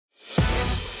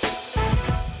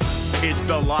It's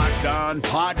the Locked On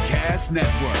Podcast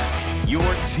Network, your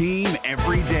team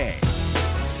every day.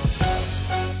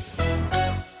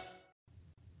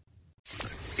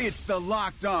 It's the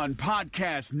Locked On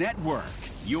Podcast Network,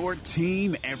 your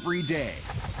team every day.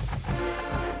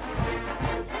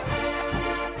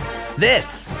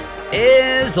 This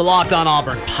is the Locked On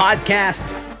Auburn podcast.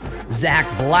 Zach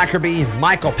Blackerby,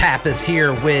 Michael Pappas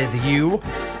here with you.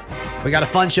 We got a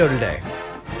fun show today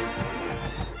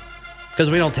because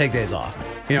we don't take days off.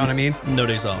 You know what I mean? No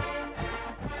days off.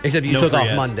 Except you took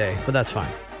off Monday, but that's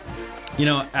fine. You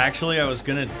know, actually, I was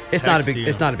gonna. It's not a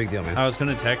big deal, man. I was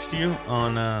gonna text you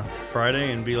on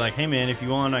Friday and be like, "Hey, man, if you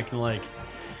want, I can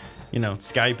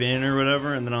Skype in or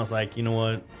whatever." And then I was like, you know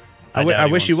what? I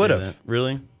wish you would have.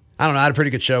 Really? I don't know. I had a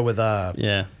pretty good show with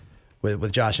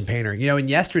with Josh and Painter. You know, and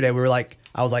yesterday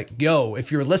I was like, yo,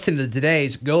 if you're listening to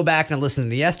today's, go back and listen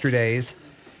to yesterday's.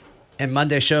 And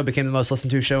Monday's show became the most listened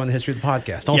to show in the history of the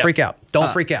podcast. Don't freak out. Don't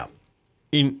freak out.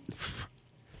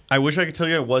 I wish I could tell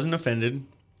you I wasn't offended.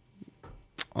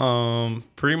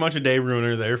 Pretty much a day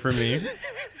ruiner there for me.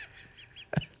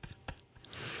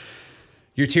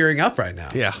 You're tearing up right now.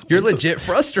 Yeah. You're legit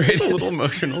frustrated. A little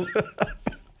emotional.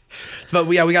 But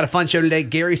we got a fun show today.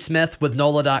 Gary Smith with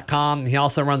NOLA.com. He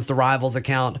also runs the Rivals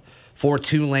account for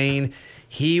Tulane.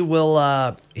 He's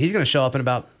going to show up in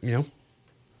about,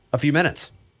 a few minutes.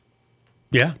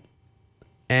 Yeah.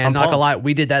 And not gonna lie,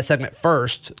 we did that segment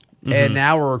first, and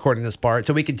now we're recording this part,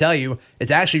 so we can tell you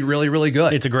it's actually really, really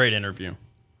good. It's a great interview.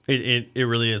 It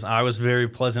really is. I was very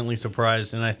pleasantly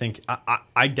surprised, and I think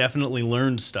I definitely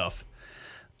learned stuff.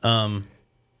 I'm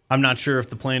not sure if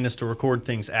the plan is to record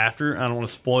things after. I don't want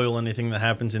to spoil anything that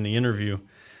happens in the interview,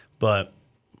 but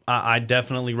I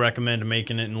definitely recommend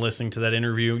making it and listening to that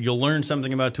interview. You'll learn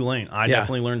something about Tulane. I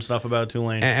definitely learned stuff about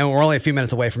Tulane. And we're only a few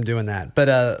minutes away from doing that.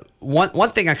 But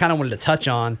one thing I kind of wanted to touch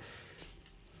on,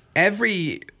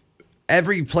 every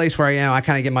place where I am, I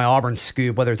kind of get my Auburn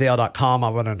scoop, whether it's AL.com, I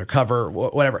went undercover,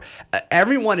 whatever.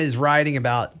 Everyone is writing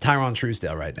about Tyron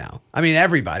Truesdale right now. I mean,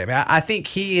 everybody. I think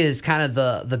he is kind of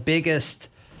the biggest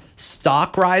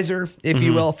stock riser, if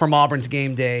you will, from Auburn's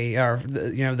game day or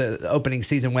the opening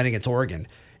season win against Oregon.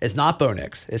 It's not Bo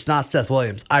Nix. It's not Seth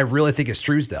Williams. I really think it's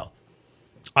Truesdale.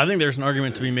 I think there's an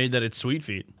argument to be made that it's Sweet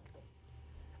Feet.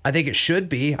 I think it should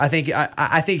be. I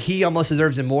think he almost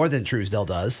deserves it more than Truesdale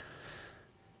does.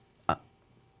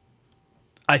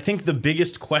 I think the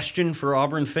biggest question for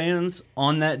Auburn fans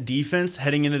on that defense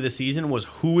heading into the season was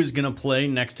who is going to play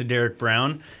next to Derek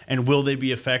Brown and will they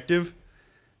be effective?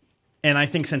 And I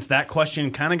think since that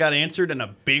question kind of got answered in a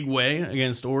big way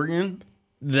against Oregon,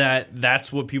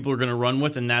 that's what people are going to run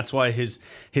with, and that's why his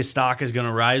stock is going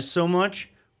to rise so much,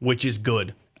 which is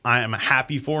good. I am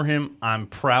happy for him. I'm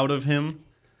proud of him.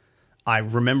 I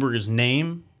remember his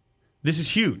name. This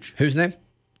is huge. Whose name?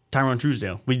 Tyron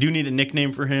Truesdale. We do need a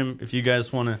nickname for him if you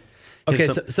guys want to. Okay,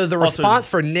 so the response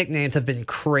for nicknames have been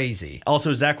crazy.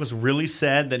 Also, Zach was really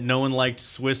sad that no one liked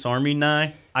Swiss Army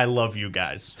Nye. I love you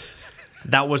guys.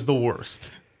 That was the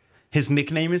worst. His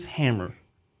nickname is Hammer.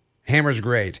 Hammer's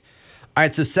great. All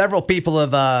right, so several people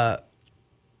have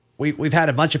we've had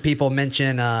a bunch of people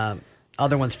mention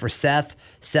other ones for Seth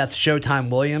Showtime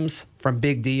Williams from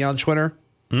Big D on Twitter.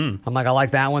 I'm like, I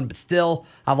like that one, but still,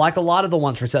 I like a lot of the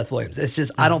ones for Seth Williams. It's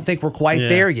just I don't think we're quite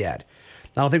there yet.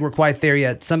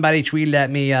 Somebody tweeted at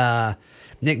me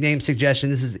nickname suggestion.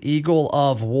 This is Eagle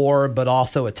of War, but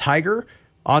also a tiger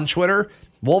on Twitter.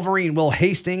 Wolverine Will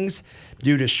Hastings,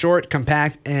 due to short,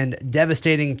 compact, and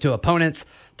devastating to opponents.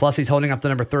 Plus, he's holding up the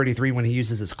number 33 when he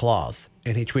uses his claws.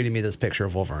 And he tweeted me this picture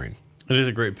of Wolverine. It is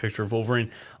a great picture of Wolverine.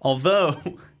 Although,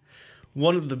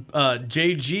 one of the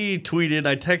JG tweeted,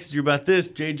 I texted you about this.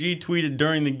 JG tweeted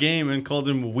during the game and called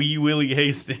him Wee Willie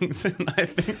Hastings. And I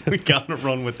think we got to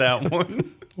run with that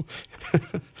one.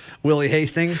 Willie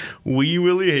Hastings? Wee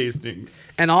Willie Hastings.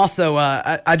 And also,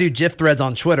 I do GIF threads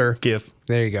on Twitter. GIF.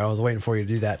 There you go. I was waiting for you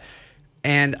to do that.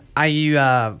 And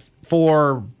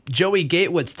for Joey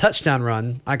Gatewood's touchdown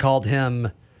run, I called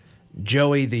him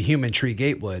Joey the Human Tree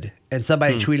Gatewood. And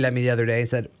somebody tweeted at me the other day and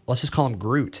said, let's just call him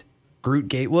Groot. Groot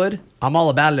Gatewood? I'm all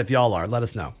about it if y'all are. Let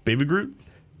us know. Baby Groot?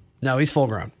 No, he's full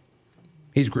grown.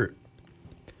 He's Groot.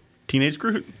 Teenage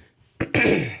Groot?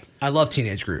 I love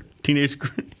Teenage Groot. Teenage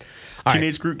Groot?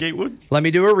 Teenage Groot Gatewood? Let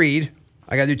me do a read.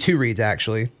 I got to do 2 reads,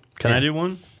 actually. Can I do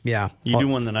one? Yeah. You do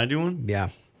one, then I do one? Yeah.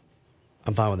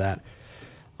 I'm fine with that.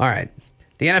 All right.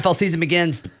 The NFL season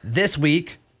begins this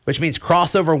week, which means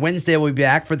Crossover Wednesday will be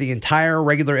back for the entire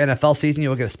regular NFL season.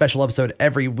 You'll get a special episode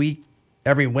every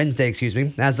Wednesday,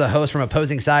 as the hosts from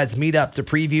opposing sides meet up to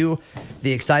preview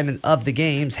the excitement of the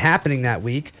games happening that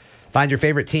week. Find your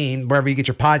favorite team wherever you get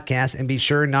your podcast and be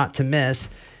sure not to miss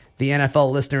the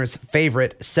NFL listeners'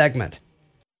 favorite segment.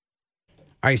 All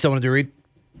right, you still want to do read?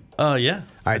 Yeah.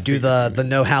 All right, do the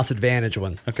no house advantage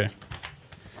one. Okay.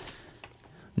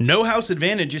 No House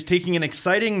Advantage is taking an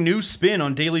exciting new spin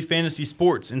on daily fantasy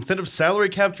sports. Instead of salary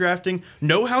cap drafting,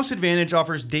 No House Advantage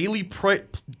offers daily player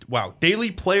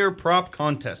prop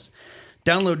contests.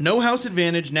 Download No House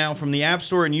Advantage now from the App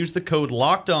Store and use the code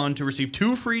LOCKEDON to receive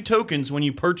 2 free tokens when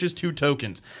you purchase 2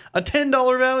 tokens. A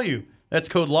 $10 value. That's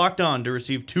code LOCKEDON to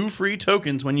receive 2 free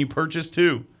tokens when you purchase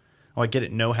 2. Oh, I get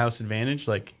it. No House Advantage,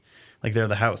 like they're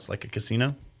the house, like a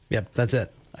casino. Yep, that's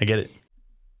it. I get it.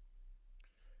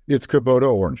 It's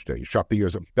Kubota Orange Day. Shop the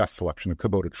year's best selection of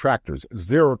Kubota tractors,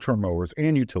 zero-turn mowers,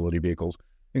 and utility vehicles,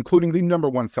 including the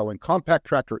 #1 selling compact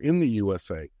tractor in the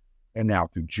USA. And now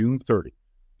through June 30,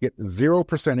 get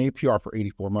 0% APR for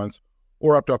 84 months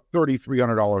or up to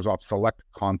 $3,300 off select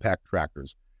compact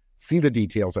tractors. See the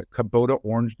details at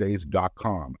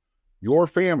KubotaOrangeDays.com. Your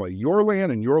family, your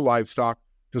land, and your livestock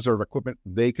deserve equipment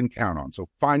they can count on. So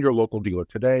find your local dealer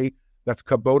today. That's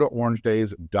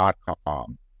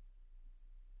KubotaOrangeDays.com.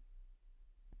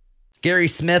 Gary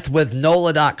Smith with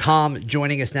NOLA.com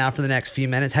joining us now for the next few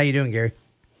minutes. How you doing, Gary?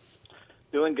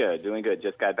 Doing good.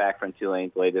 Just got back from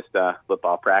Tulane's latest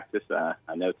football practice. I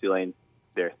know Tulane,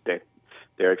 they're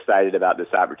excited about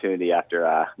this opportunity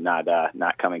after not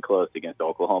coming close against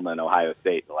Oklahoma and Ohio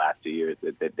State the last 2 years.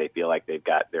 They feel like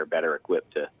they're better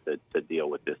equipped to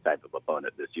deal with this type of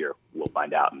opponent this year. We'll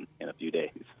find out in a few days.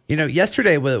 You know,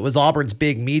 yesterday was Auburn's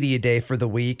big media day for the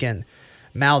week, and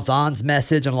Malzahn's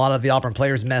message and a lot of the Auburn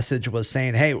players' message was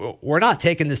saying, hey, we're not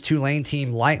taking this Tulane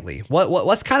team lightly.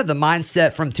 What's kind of the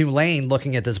mindset from Tulane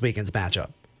looking at this weekend's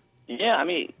matchup? Yeah, I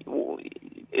mean,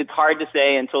 it's hard to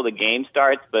say until the game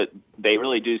starts, but they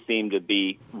really do seem to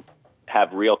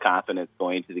have real confidence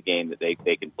going into the game that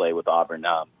they can play with Auburn.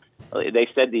 They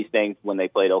said these things when they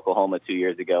played Oklahoma 2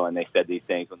 years ago, and they said these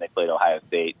things when they played Ohio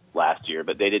State last year,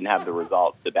 but they didn't have the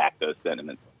results to back those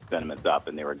sentiments up,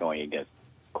 and they were going against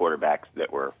quarterbacks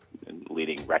that were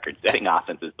leading record-setting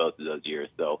offenses both of those years.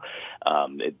 So I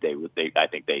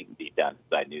think they deep down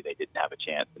inside knew they didn't have a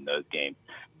chance in those games.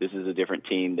 This is a different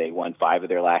team. They won 5 of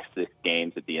their last 6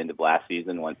 games at the end of last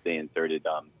season once they inserted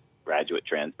graduate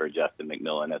transfer Justin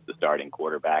McMillan as the starting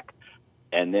quarterback.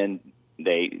 And then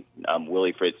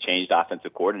Willie Fritz changed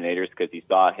offensive coordinators because he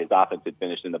saw his offense had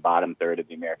finished in the bottom third of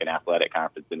the American Athletic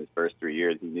Conference in his first 3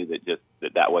 years. He knew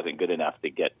that wasn't good enough to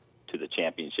get to the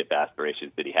championship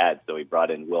aspirations that he had. So he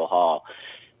brought in Will Hall,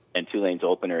 and Tulane's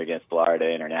opener against Florida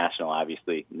International.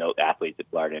 Obviously, no athletes at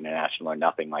Florida International are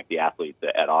nothing like the athletes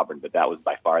at Auburn, but that was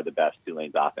by far the best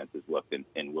Tulane's offense has looked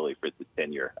in Willie Fritz's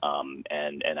tenure.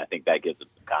 And I think that gives them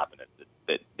some confidence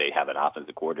that they have an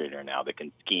offensive coordinator now that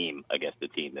can scheme against a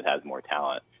team that has more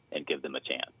talent and give them a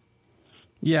chance.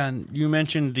 Yeah, and you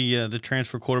mentioned the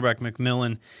transfer quarterback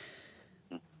McMillan.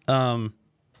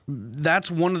 That's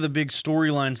one of the big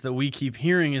storylines that we keep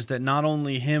hearing is that not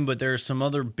only him, but there are some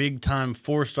other big-time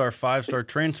 4-star, 5-star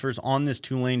transfers on this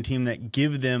Tulane team that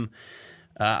give them,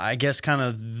 I guess, kind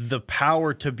of the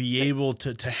power to be able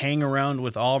to hang around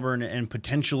with Auburn and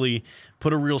potentially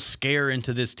put a real scare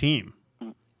into this team.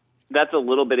 That's a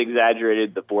little bit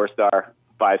exaggerated, the 4-star,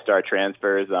 5-star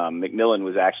transfers. McMillan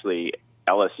was actually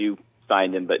LSU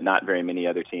signed him, but not very many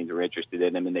other teams were interested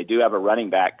in him. And they do have a running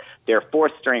back. Their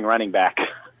 4th-string running back,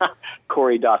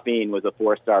 Corey Dauphine, was a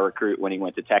 4-star recruit when he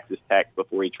went to Texas Tech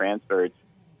before he transferred.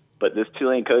 But this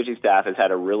Tulane coaching staff has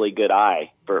had a really good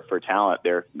eye for talent.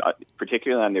 They're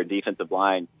particularly on their defensive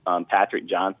line. Patrick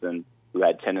Johnson, who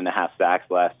had 10.5 sacks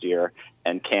last year,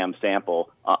 and Cam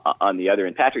Sample on the other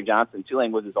end. Patrick Johnson,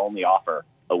 Tulane was his only offer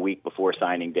a week before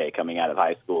signing day coming out of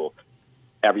high school.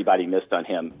 Everybody missed on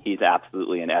him. He's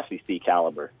absolutely an SEC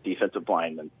caliber defensive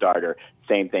lineman starter.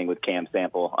 Same thing with Cam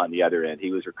Sample on the other end. He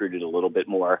was recruited a little bit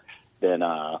more than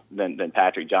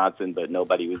Patrick Johnson, but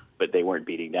they weren't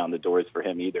beating down the doors for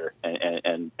him either.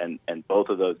 And both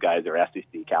of those guys are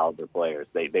SEC caliber players.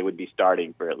 They would be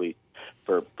starting for at least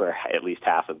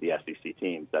half of the SEC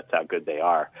teams. That's how good they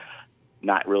are.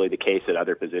 Not really the case at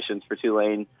other positions for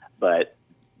Tulane, but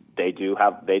they do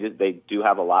have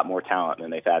a lot more talent than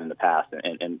they've had in the past.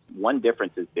 And one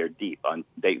difference is they're deep.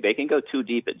 They can go too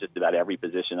deep at just about every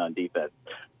position on defense.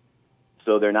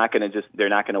 So they're not going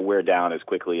to wear down as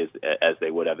quickly as they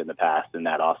would have in the past, and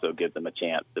that also gives them a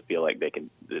chance to feel like they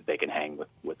can hang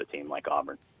with a team like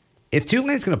Auburn. If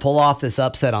Tulane's going to pull off this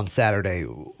upset on Saturday,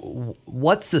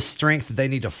 what's the strength that they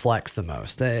need to flex the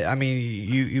most? I mean,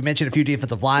 you mentioned a few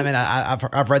defensive linemen.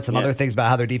 I've read some other things about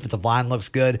how their defensive line looks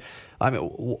good. I mean,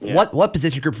 what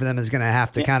position group for them is going to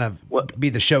have to kind of be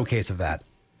the showcase of that?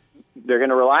 they're going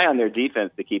to rely on their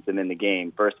defense to keep them in the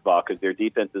game. First of all, because their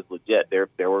defense is legit. There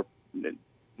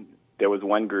was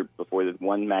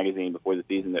one magazine before the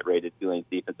season that rated Tulane's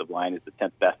defensive line as the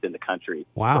 10th best in the country.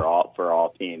 Wow. For all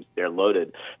teams. They're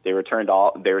loaded. They returned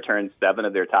 7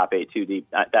 of their top 8 2 deep.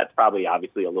 That's probably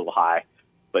obviously a little high,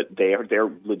 but they're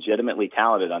legitimately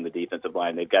talented on the defensive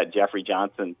line. They've got Jeffrey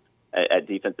Johnson at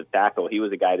defensive tackle. He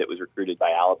was a guy that was recruited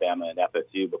by Alabama and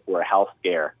FSU before a health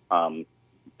scare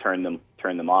turned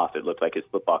them off. It looked like his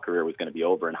football career was going to be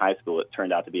over in high school. It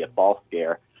turned out to be a false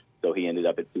scare. So he ended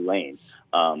up at Tulane.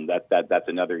 That's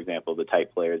another example of the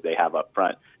type players they have up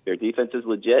front. Their defense is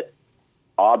legit.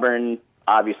 Auburn,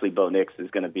 obviously, Bo Nix is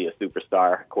going to be a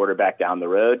superstar quarterback down the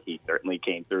road. He certainly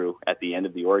came through at the end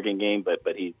of the Oregon game,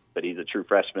 but he's a true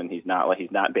freshman. He's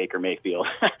not Baker Mayfield.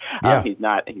 Yeah. He's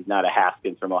not a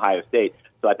Haskins from Ohio State.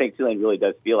 So I think Tulane really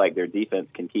does feel like their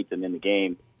defense can keep them in the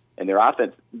game. And their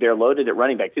offense, they're loaded at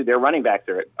running back too. Their running backs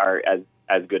are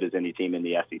as good as any team in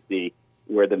the SEC.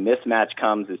 Where the mismatch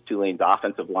comes is Tulane's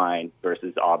offensive line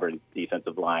versus Auburn's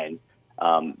defensive line.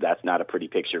 That's not a pretty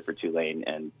picture for Tulane,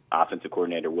 and offensive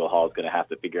coordinator Will Hall is going to have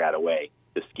to figure out a way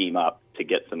to scheme up to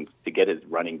get his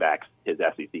running backs, his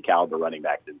SEC caliber running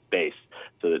backs in space,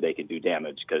 so that they can do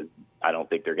damage. Because I don't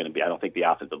think the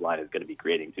offensive line is going to be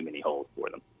creating too many holes for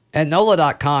them. At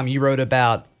NOLA.com, you wrote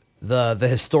about the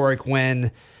historic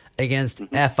win against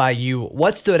FIU.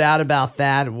 What stood out about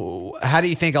that? How do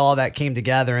you think all of that came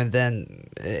together? And then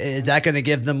is that going to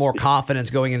give them more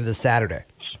confidence going into this Saturday?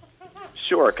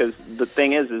 Sure, because the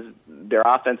thing is their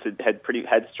offense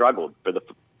had struggled for the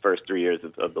first 3 years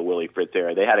of the Willie Fritz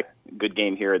era. They had a good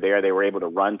game here or there. They were able to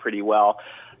run pretty well,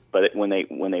 but when they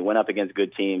went up against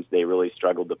good teams, they really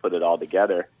struggled to put it all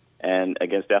together. And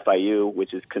against FIU,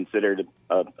 which is considered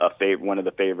one of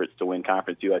the favorites to win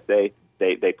Conference USA,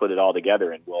 they put it all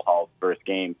together in Will Hall's first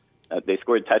game. They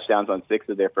scored touchdowns on 6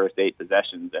 of their first 8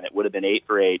 possessions, and it would have been 8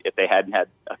 for 8 if they hadn't had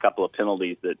a couple of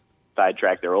penalties that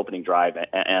sidetracked their opening drive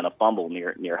and a fumble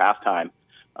near halftime.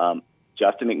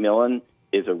 Justin McMillan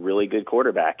is a really good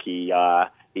quarterback. He's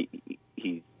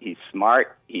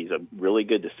smart. He's a really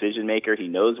good decision maker. He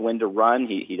knows when to run.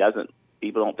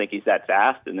 People don't think he's that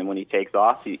fast, and then when he takes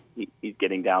off, he's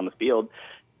getting down the field.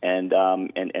 And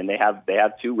they have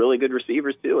 2 really good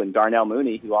receivers too, and Darnell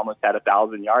Mooney, who almost had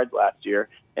 1,000 yards last year,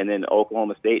 and then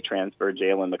Oklahoma State transfer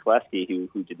Jalen McCleskey,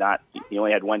 who did not. He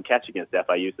only had 1 catch against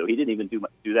FIU, so he didn't even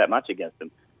do that much against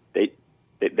them. They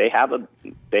have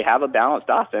a balanced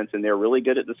offense, and they're really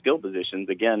good at the skill positions.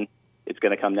 Again, it's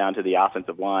going to come down to the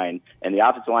offensive line, and the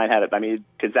offensive line had it. I mean,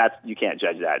 because you can't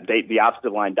judge that. The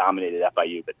offensive line dominated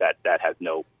FIU, but that has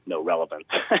no relevance.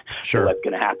 Sure. So what's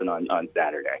going to happen on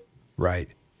Saturday? Right.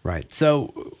 So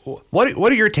what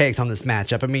are your takes on this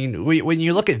matchup? I mean, when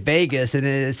you look at Vegas, and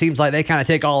it seems like they kind of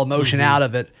take all emotion out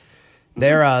of it.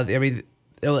 They're, it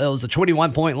was a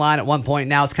 21-point line at one point.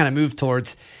 Now it's kind of moved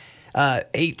towards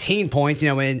 18 points,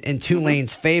 in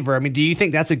Tulane's favor. I mean, do you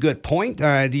think that's a good point?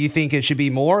 Or do you think it should be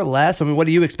more or less? I mean, what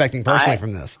are you expecting personally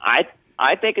from this?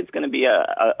 I think it's going to be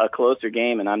a closer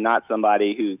game, and I'm not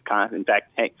somebody who's in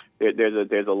fact, hey,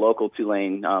 there's a local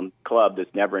Tulane club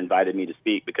that's never invited me to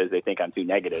speak because they think I'm too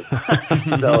negative.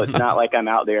 So it's not like I'm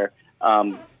out there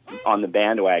on the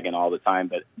bandwagon all the time.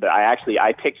 But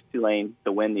I picked Tulane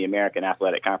to win the American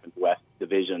Athletic Conference West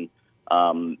Division.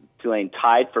 Tulane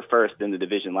tied for first in the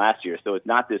division last year, so it's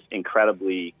not this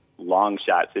incredibly long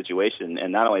shot situation.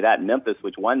 And not only that, Memphis,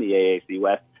 which won the AAC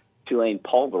West, Tulane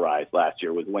pulverized last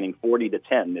year, was winning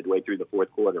 40-10 midway through the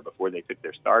fourth quarter before they took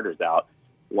their starters out,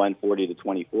 won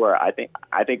 40-24. I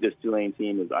think this Tulane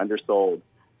team is undersold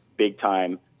big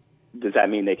time. Does that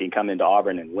mean they can come into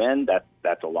Auburn and win?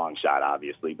 That's a long shot,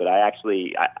 obviously. But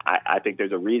I think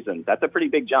there's a reason. That's a pretty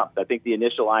big jump. I think the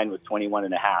initial line was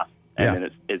 21.5, and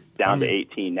then it's down to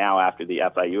 18 now after the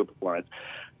FIU performance.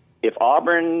 If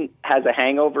Auburn has a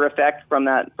hangover effect from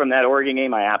that Oregon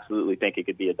game, I absolutely think it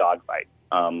could be a dogfight.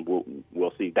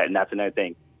 We'll see that, and that's another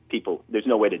thing. There's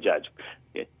no way to judge.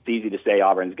 It's easy to say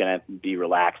Auburn's going to be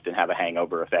relaxed and have a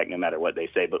hangover effect no matter what they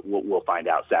say, but we'll find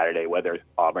out Saturday whether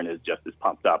Auburn is just as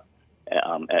pumped up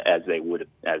as they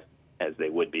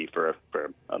would be for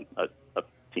a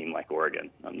team like Oregon.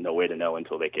 No way to know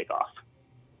until they kick off.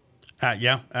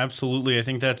 Yeah, absolutely. I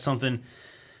think that's something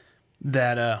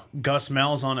that Gus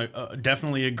Malzahn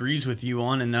definitely agrees with you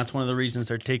on, and that's one of the reasons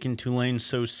they're taking Tulane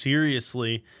so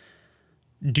seriously.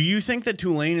 Do you think that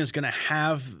Tulane is going to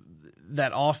have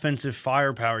that offensive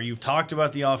firepower? You've talked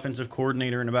about the offensive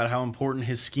coordinator and about how important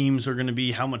his schemes are going to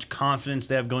be, how much confidence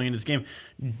they have going into this game.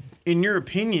 In your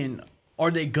opinion,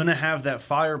 are they going to have that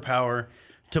firepower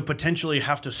to potentially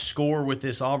have to score with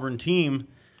this Auburn team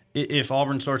if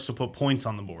Auburn starts to put points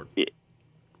on the board?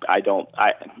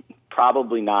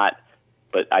 Probably not,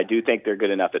 but I do think they're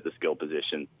good enough at the skill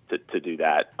position to do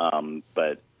that.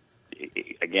 But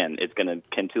again,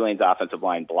 can Tulane's offensive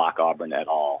line block Auburn at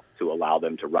all to allow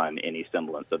them to run any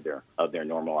semblance of their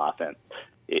normal offense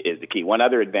is the key. One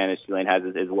other advantage Tulane has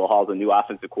is Will Hall's a new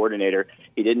offensive coordinator.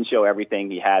 He didn't show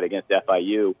everything he had against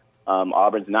FIU.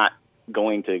 Auburn's not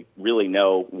going to really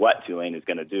know what Tulane is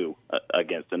going to do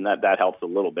against them. That helps a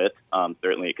little bit.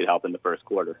 Certainly it could help in the first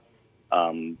quarter.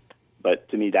 But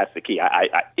to me, that's the key.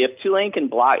 If Tulane can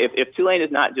block, if Tulane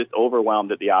is not just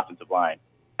overwhelmed at the offensive line,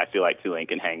 I feel like Tulane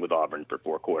can hang with Auburn for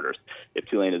 4 quarters. If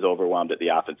Tulane is overwhelmed at the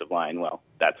offensive line, well,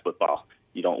 that's football.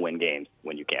 You don't win games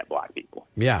when you can't block people.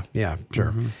 Yeah,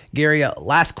 sure. Mm-hmm. Gary,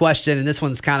 last question, and this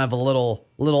one's kind of a little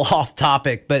off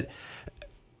topic, but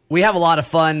we have a lot of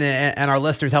fun, and our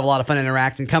listeners have a lot of fun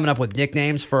interacting, coming up with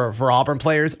nicknames for Auburn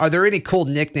players. Are there any cool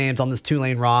nicknames on this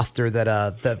Tulane roster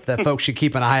that folks should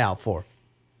keep an eye out for?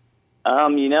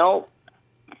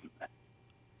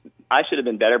 I should have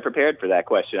been better prepared for that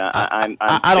question.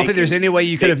 I don't think there's any way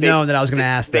you could have known that I was going to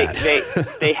ask that.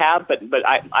 They have, but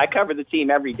I cover the team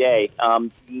every day.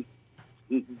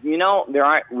 There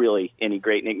aren't really any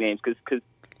great nicknames because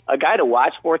a guy to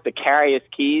watch for it, the Carius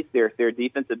Keys, their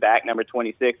defensive back, number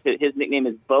 26, his nickname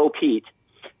is Bo Pete.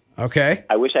 Okay.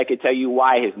 I wish I could tell you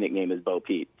why his nickname is Bo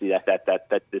Pete. See, that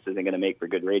this isn't going to make for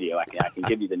good radio. I can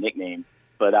give you the nickname,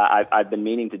 but I've been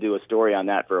meaning to do a story on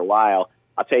that for a while.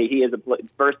 I'll tell you, he is the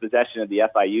first possession of the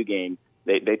FIU game.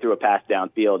 They threw a pass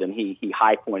downfield, and he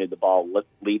high-pointed the ball,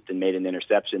 leaped, and made an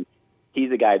interception.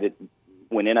 He's a guy that,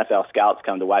 when NFL scouts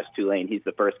come to watch Tulane, he's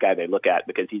the first guy they look at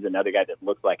because he's another guy that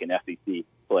looks like an SEC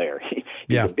player.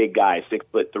 He's a big guy,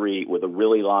 6'3", with a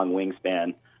really long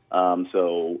wingspan.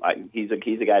 He's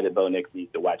a guy that Bo Nix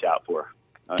needs to watch out for.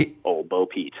 Old Bo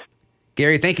Pete.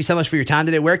 Gary, thank you so much for your time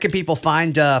today. Where can people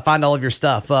find all of your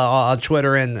stuff on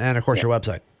Twitter and of course your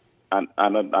website?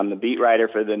 I'm the beat writer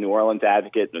for the New Orleans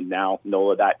Advocate, and now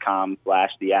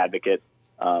NOLA.com/The Advocate.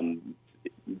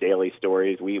 Daily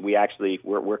stories.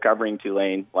 We're covering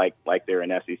Tulane like they're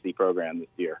an SEC program this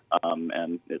year,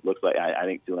 and it looks like I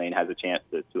think Tulane has a chance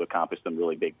to accomplish some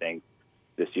really big things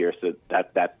this year. So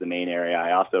that's the main area.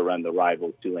 I also run the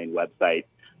Rivals Tulane website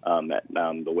at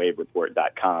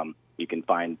thewavereport.com. You can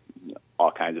find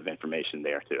all kinds of information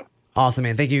there too. Awesome,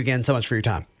 man. Thank you again so much for your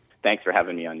time. Thanks for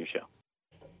having me on your show.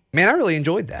 Man, I really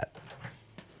enjoyed that.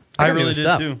 I really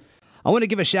did too. I want to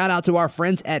give a shout out to our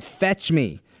friends at Fetch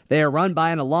Me. They are run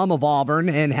by an alum of Auburn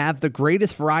and have the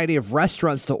greatest variety of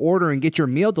restaurants to order and get your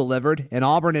meal delivered in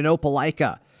Auburn and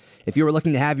Opelika. If you are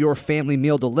looking to have your family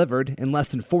meal delivered in less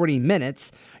than 40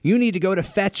 minutes, you need to go to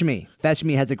Fetch Me. Fetch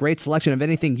Me has a great selection of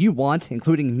anything you want,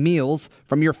 including meals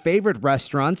from your favorite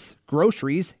restaurants,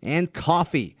 groceries, and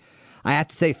coffee. I have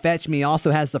to say, Fetch Me also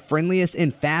has the friendliest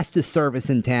and fastest service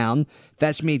in town.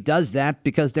 Fetch Me does that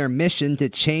because their mission to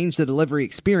change the delivery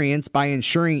experience by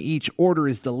ensuring each order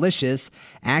is delicious,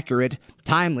 accurate,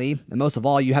 timely, and most of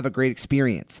all, you have a great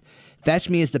experience. Fetch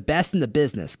Me is the best in the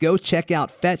business. Go check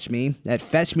out Fetch Me at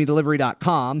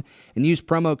FetchMeDelivery.com and use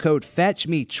promo code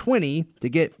FetchMe20 to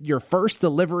get your first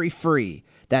delivery free.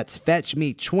 That's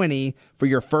FetchMe20 for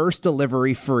your first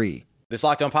delivery free. This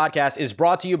Locked On podcast is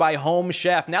brought to you by Home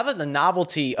Chef. Now that the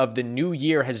novelty of the new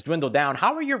year has dwindled down,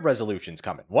 how are your resolutions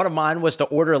coming? One of mine was to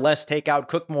order less takeout,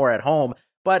 cook more at home,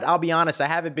 but I'll be honest, I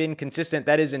haven't been consistent.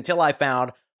 That is until I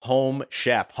found Home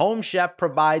Chef. Home Chef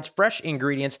provides fresh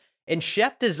ingredients and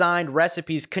chef-designed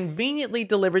recipes conveniently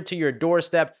delivered to your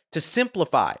doorstep to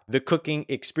simplify the cooking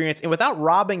experience and without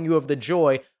robbing you of the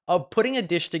joy of putting a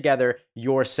dish together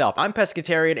yourself. I'm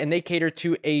pescatarian, and they cater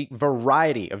to a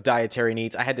variety of dietary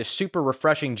needs. I had this super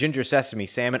refreshing ginger sesame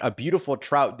salmon, a beautiful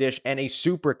trout dish, and a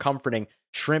super comforting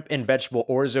shrimp and vegetable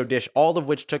orzo dish, all of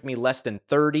which took me less than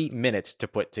 30 minutes to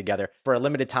put together. For a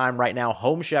limited time right now,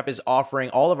 Home Chef is offering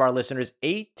all of our listeners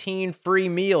 18 free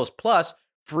meals, plus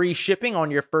free shipping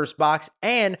on your first box,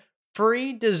 and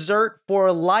free dessert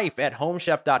for life at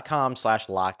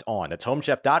homechef.com/lockedon. That's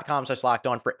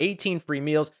homechef.com/lockedon for 18 free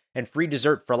meals and free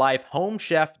dessert for life.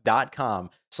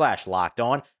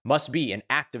 Homechef.com/lockedon. Must be an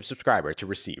active subscriber to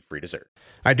receive free dessert. All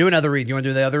right, do another read. You want to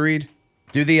do the other read?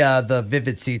 Do the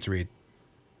Vivid Seats read.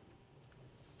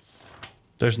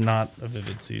 There's not a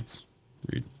Vivid Seats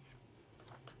read.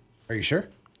 Are you sure?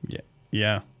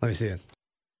 Yeah. Let me see it.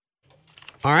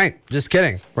 All right, just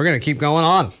kidding. We're going to keep going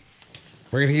on.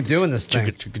 We're going to keep doing this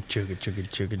thing.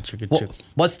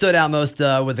 What stood out most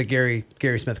with the Gary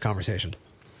Smith conversation?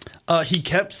 He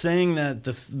kept saying that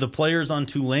the players on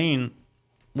Tulane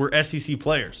were SEC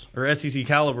players or SEC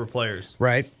caliber players.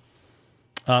 Right.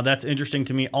 That's interesting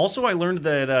to me. Also, I learned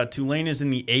that Tulane is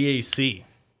in the AAC.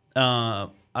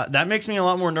 that makes me a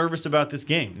lot more nervous about this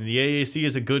game. The AAC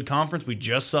is a good conference. We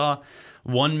just saw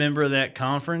one member of that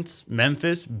conference,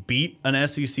 Memphis, beat an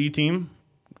SEC team,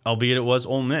 albeit it was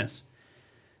Ole Miss.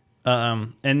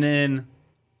 And then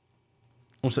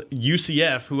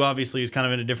UCF, who obviously is kind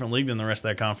of in a different league than the rest of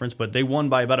that conference, but they won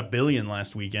by about $1 billion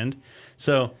last weekend.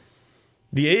 So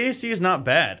the AAC is not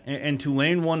bad. And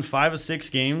Tulane won 5 of 6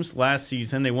 games last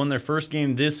season. They won their first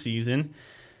game this season.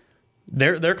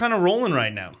 They're kind of rolling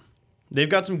right now. They've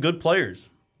got some good players.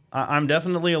 I'm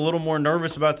definitely a little more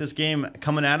nervous about this game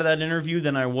coming out of that interview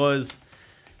than I was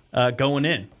going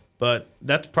in. But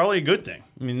that's probably a good thing.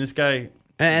 I mean, this guy...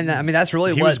 And I mean, that's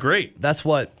really he was great. That's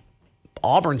what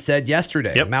Auburn said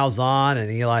yesterday. Yep. Malzahn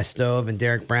and Eli Stove and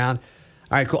Derek Brown. All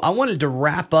right, cool. I wanted to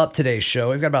wrap up today's show.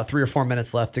 We've got about 3 or 4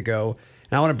 minutes left to go.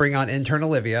 And I want to bring on intern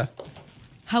Olivia.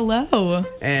 Hello.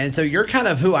 And so you're kind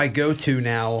of who I go to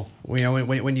now, you know,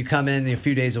 when you come in a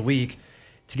few days a week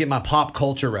to get my pop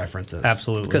culture references.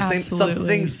 Absolutely.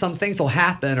 Because some things will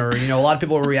happen, or, you know, a lot of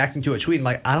people are reacting to a tweet and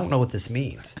like, I don't know what this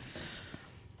means.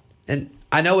 And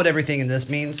I know what everything in this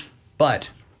means, but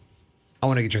I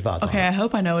want to get your thoughts on it. Okay, I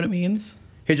hope I know what it means.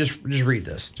 Here, just read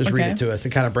this. Just read it to us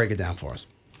and kind of break it down for us.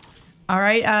 All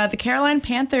right. The Carolina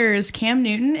Panthers' Cam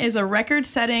Newton is a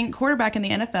record-setting quarterback in the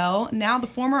NFL. Now the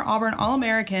former Auburn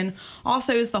All-American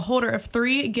also is the holder of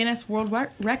 3 Guinness World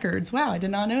Records. Wow, I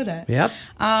did not know that. Yep.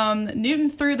 Newton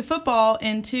threw the football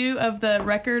in 2 of the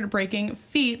record-breaking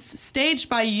feats staged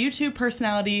by YouTube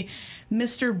personality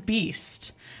Mr.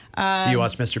 Beast. Do you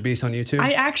watch Mr. Beast on YouTube?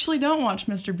 I actually don't watch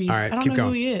Mr. Beast. All right, I don't keep know going.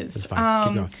 who he is. That's fine.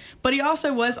 Keep going. But he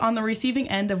also was on the receiving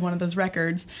end of one of those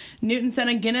records. Newton set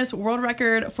a Guinness World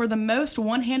Record for the most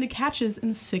one-handed catches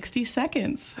in 60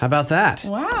 seconds. How about that?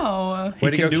 Wow.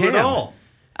 He can do it all.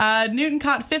 Newton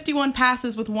caught 51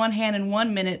 passes with one hand in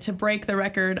 1 minute to break the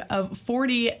record of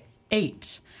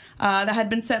 48. That had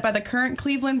been set by the current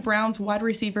Cleveland Browns wide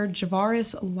receiver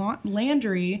Jarvis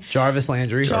Landry. Jarvis,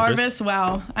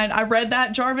 wow. I read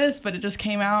that Jarvis, but it just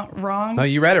came out wrong. No,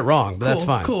 you read it wrong, but that's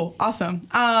fine. Cool, awesome.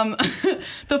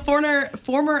 The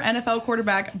former NFL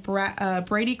quarterback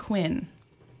Brady Quinn.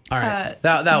 All right,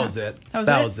 that was it.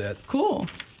 That was it. Cool.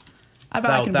 I bet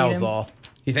I can beat him. That was all.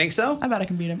 You think so? I bet I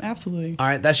can beat him. Absolutely. All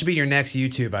right, that should be your next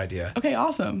YouTube idea. Okay,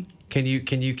 awesome. Can you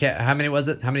how many was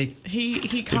it? How many? He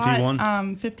 51.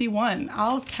 caught 51.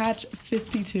 I'll catch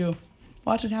 52.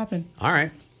 Watch it happen. All right.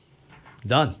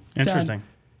 Done. Interesting.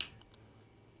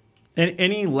 And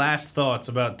any last thoughts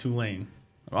about Tulane?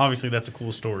 Obviously, that's a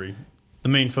cool story. The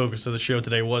main focus of the show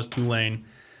today was Tulane.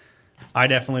 I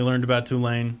definitely learned about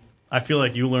Tulane. I feel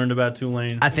like you learned about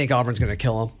Tulane. I think Auburn's going to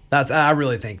kill them. I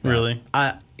really think that. Really?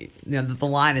 The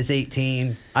line is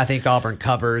 18. I think Auburn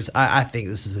covers. I think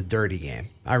this is a dirty game.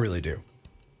 I really do.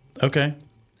 Okay.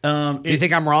 Do you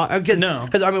think I'm wrong? No.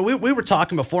 Because, I mean, we were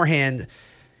talking beforehand.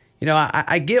 You know,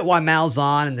 I get why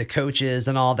Malzahn and the coaches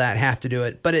and all that have to do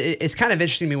it, but it's kind of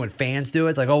interesting to me when fans do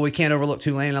it. It's like, oh, we can't overlook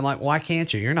Tulane. And I'm like, why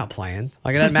can't you? You're not playing.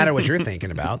 Like, it doesn't matter what you're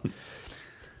thinking about.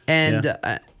 And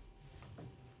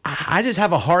I just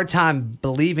have a hard time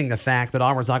believing the fact that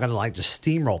Auburn's not going to, like, just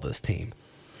steamroll this team.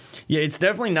 Yeah, it's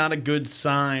definitely not a good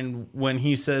sign when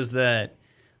he says that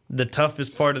the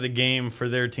toughest part of the game for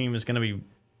their team is going to be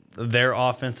their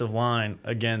offensive line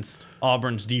against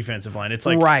Auburn's defensive line. It's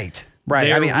like right.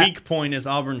 Their weak point is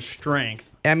Auburn's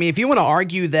strength. I mean, if you want to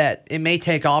argue that it may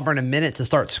take Auburn a minute to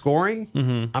start scoring,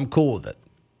 I'm cool with it.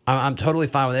 I'm totally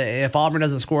fine with it. If Auburn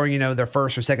doesn't score, their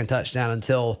first or second touchdown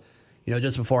until,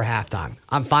 just before halftime,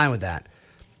 I'm fine with that.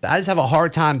 But I just have a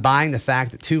hard time buying the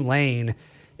fact that Tulane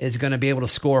is going to be able to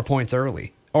score points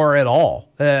early or at all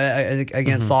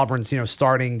against Auburn's,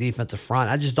 starting defensive front.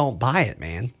 I just don't buy it,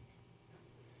 man.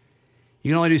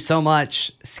 You can only do so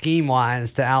much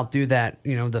scheme-wise to outdo that,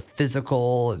 the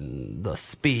physical and the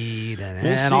speed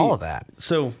and all of that.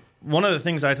 So one of the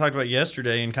things I talked about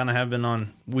yesterday and kind of have been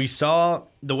on, we saw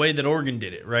the way that Oregon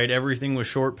did it, right? Everything was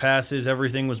short passes.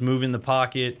 Everything was moving the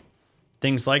pocket,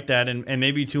 things like that. And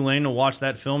maybe Tulane will watch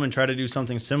that film and try to do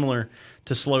something similar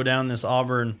to slow down this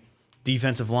Auburn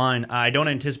defensive line. I don't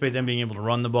anticipate them being able to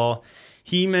run the ball.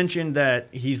 He mentioned that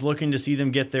he's looking to see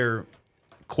them get their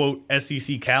quote,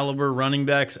 SEC caliber running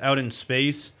backs out in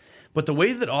space. But the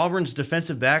way that Auburn's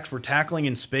defensive backs were tackling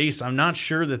in space, I'm not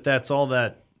sure that that's all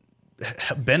that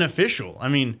beneficial. I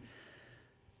mean,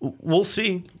 we'll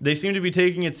see. They seem to be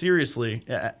taking it seriously.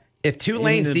 If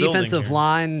Tulane's defensive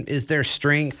line is their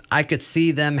strength, I could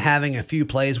see them having a few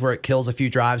plays where it kills a few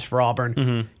drives for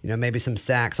Auburn. Maybe some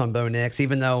sacks on Bo Nix,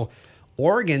 even though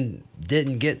Oregon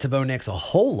didn't get to Bo Nix a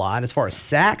whole lot as far as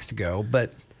sacks go,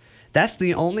 but that's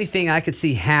the only thing I could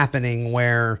see happening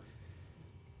where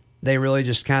they really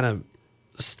just kind of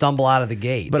stumble out of the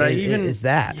gate. But is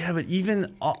that. Yeah, but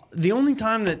even the only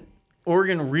time that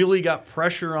Oregon really got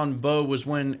pressure on Bo was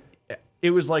when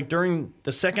it was like during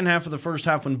the second half of the first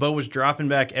half when Bo was dropping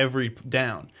back every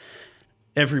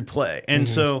play. And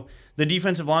so the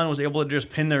defensive line was able to just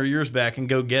pin their ears back and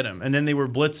go get him. And then they were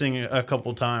blitzing a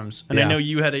couple times. And I know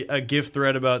you had a GIF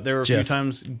thread about there were a few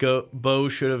times Bo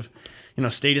should have,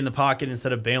 stayed in the pocket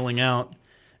instead of bailing out.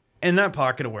 And that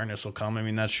pocket awareness will come. I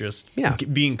mean, that's just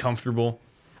being comfortable.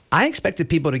 I expected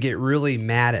people to get really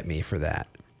mad at me for that.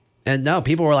 And no,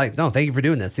 people were like, no, thank you for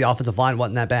doing this. The offensive line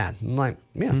wasn't that bad. I'm like,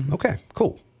 okay,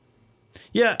 cool.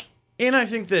 Yeah, and I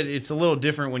think that it's a little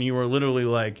different when you were literally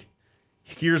like,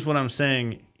 here's what I'm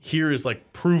saying. Here is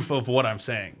like proof of what I'm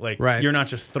saying. Like, you're not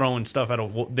just throwing stuff at a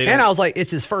wall. And I was like,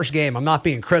 it's his first game. I'm not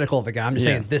being critical of the guy. I'm just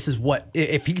saying this is what,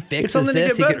 if he fixes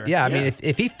this, he could, I mean,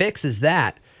 if he fixes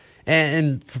that,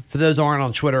 and for those who aren't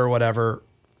on Twitter or whatever,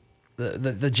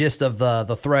 the gist of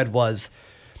the thread was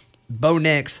Bo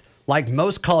Nix, like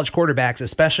most college quarterbacks,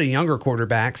 especially younger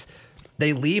quarterbacks,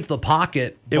 they leave the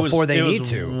pocket before they need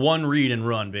to. One read and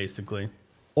run, basically.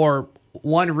 Or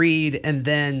one read and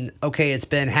then, okay, it's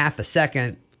been half a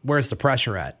second. Where's the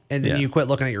pressure at? And then you quit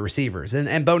looking at your receivers.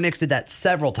 And Bo Nix did that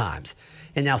several times.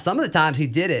 And now some of the times he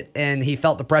did it and he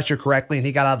felt the pressure correctly and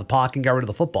he got out of the pocket and got rid of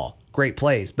the football. Great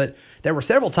plays. But there were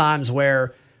several times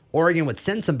where Oregon would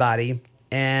send somebody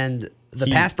and the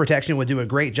pass protection would do a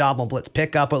great job on blitz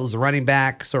pickup. It was the running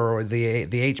backs or the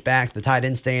H-backs, the tight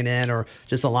end staying in, or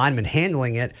just a lineman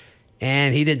handling it.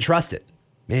 And he didn't trust it.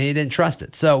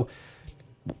 So,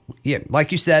 yeah,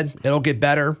 like you said, it'll get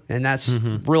better. And that's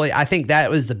really, I think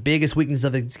that was the biggest weakness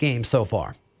of his game so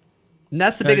far. And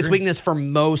that's the biggest weakness for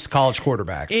most college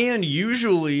quarterbacks. And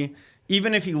usually,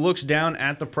 even if he looks down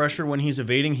at the pressure when he's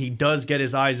evading, he does get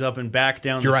his eyes up and back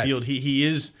down the field. He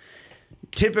is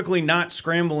typically not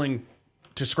scrambling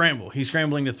to scramble. He's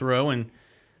scrambling to throw. And,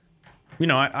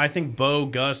 I think Bo,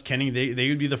 Gus, Kenny, they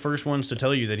would be the first ones to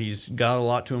tell you that he's got a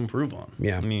lot to improve on.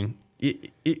 Yeah. I mean,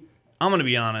 I'm going to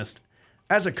be honest.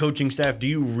 As a coaching staff,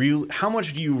 how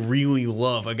much do you really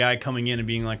love a guy coming in and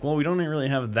being like, well, we don't really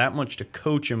have that much to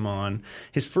coach him on?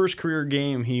 His first career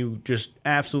game, he just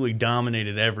absolutely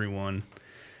dominated everyone.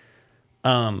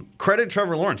 Credit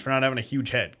Trevor Lawrence for not having a huge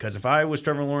head, because if I was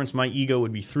Trevor Lawrence, my ego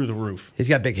would be through the roof. He's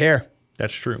got big hair.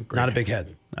 That's true. Great not a big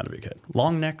head. Not a big head.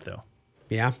 Long neck, though.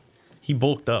 Yeah. He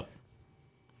bulked up.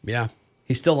 Yeah.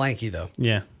 He's still lanky, though.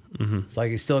 Yeah. It's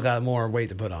like he's still got more weight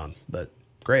to put on, but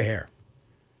gray hair.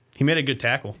 He made a good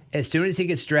tackle. As soon as he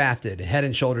gets drafted, Head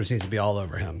and Shoulders needs to be all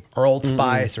over him. Or Old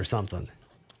Spice or something.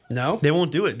 No? They won't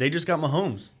do it. They just got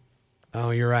Mahomes. Oh,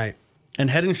 you're right. And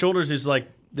Head and Shoulders is like,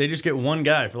 they just get one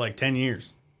guy for like 10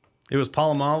 years. It was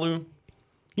Polamalu.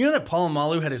 You know that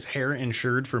Polamalu had his hair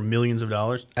insured for millions of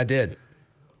dollars? I did.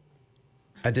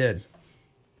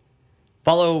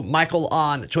 Follow Michael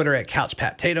on Twitter at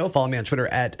CouchPatTato. Follow me on Twitter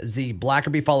at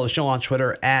ZBlackerby. Follow the show on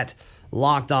Twitter at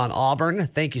Locked On Auburn.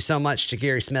 Thank you so much to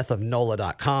Gary Smith of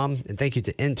NOLA.com. And thank you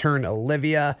to intern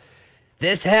Olivia.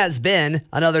 This has been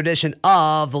another edition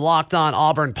of the Locked On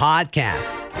Auburn podcast.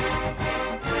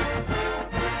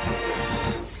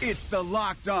 It's the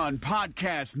Locked On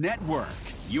Podcast Network,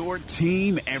 your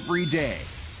team every day.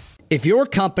 If your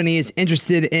company is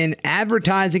interested in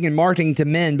advertising and marketing to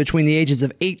men between the ages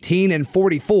of 18 and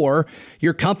 44,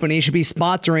 your company should be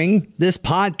sponsoring this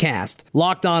podcast.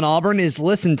 Locked On Auburn is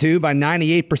listened to by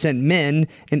 98% men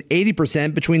and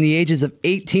 80% between the ages of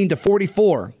 18 to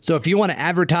 44. So if you want to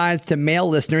advertise to male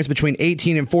listeners between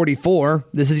 18 and 44,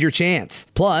 this is your chance.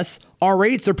 Plus, our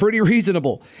rates are pretty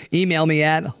reasonable. Email me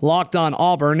at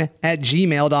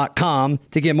lockedonauburn@gmail.com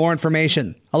to get more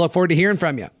information. I look forward to hearing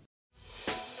from you.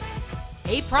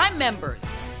 Hey, Prime members,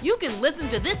 you can listen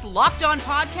to this Locked On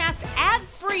podcast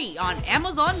ad-free on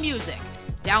Amazon Music.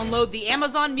 Download the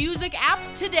Amazon Music app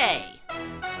today.